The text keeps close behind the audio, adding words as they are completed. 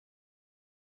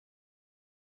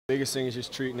Biggest thing is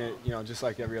just treating it, just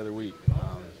like every other week.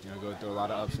 Go through a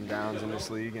lot of ups and downs in this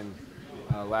league, and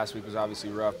last week was obviously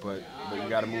rough, but you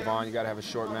got to move on. You got to have a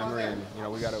short memory, and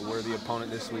we're the opponent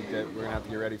this week that we're gonna have to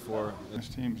get ready for. This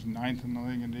team's 9th in the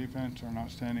league in defense, or an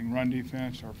outstanding run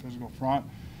defense, or physical front.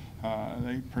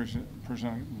 They present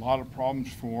a lot of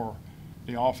problems for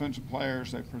the offensive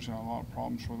players. They present a lot of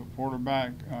problems for the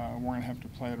quarterback. We're going to have to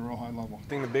play at a real high level. I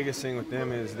think the biggest thing with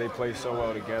them is they play so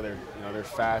well together. They're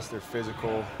fast, they're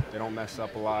physical, they don't mess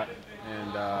up a lot,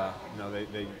 and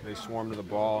they swarm to the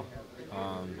ball.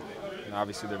 And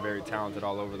obviously they're very talented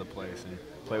all over the place and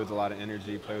play with a lot of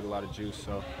energy, play with a lot of juice.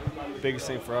 So the biggest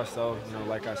thing for us, though,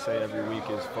 like I say every week,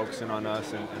 is focusing on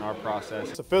us and our process.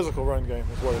 It's a physical run game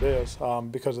is what it is,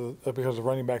 because of the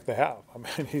running back they have. I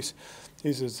mean, he's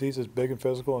as big and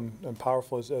physical and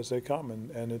powerful as they come,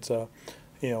 and it's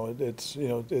going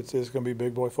to be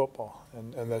big boy football,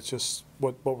 and that's just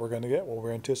what we're going to get, what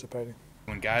we're anticipating.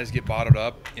 When guys get bottled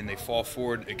up and they fall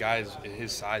forward, a guy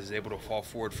his size is able to fall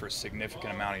forward for a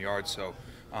significant amount of yards. So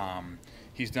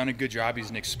he's done a good job. He's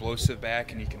an explosive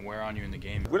back, and he can wear on you in the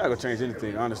game. We're not going to change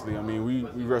anything, honestly. I mean,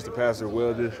 we rushed the passer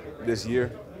well this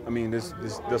year. I mean,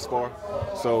 thus far.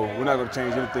 So we're not going to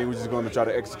change anything. We're just going to try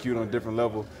to execute on a different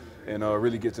level and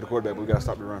really get to the quarterback. But we got to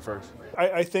stop the run first.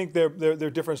 I think they're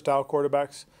different style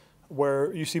quarterbacks,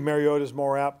 where you see Mariota's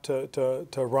more apt to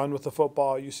run with the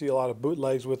football. You see a lot of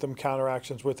bootlegs with him,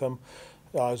 counteractions with him,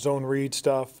 zone read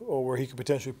stuff, or where he could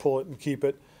potentially pull it and keep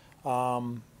it.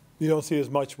 You don't see as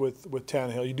much with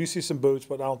Tannehill. You do see some boots,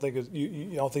 but I don't think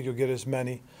you'll get as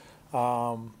many.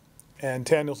 And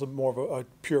Tannehill's more of a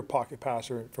pure pocket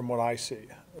passer from what I see.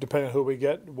 Depending on who we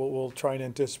get, we'll try and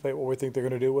anticipate what we think they're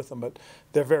going to do with them, but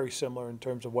they're very similar in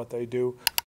terms of what they do.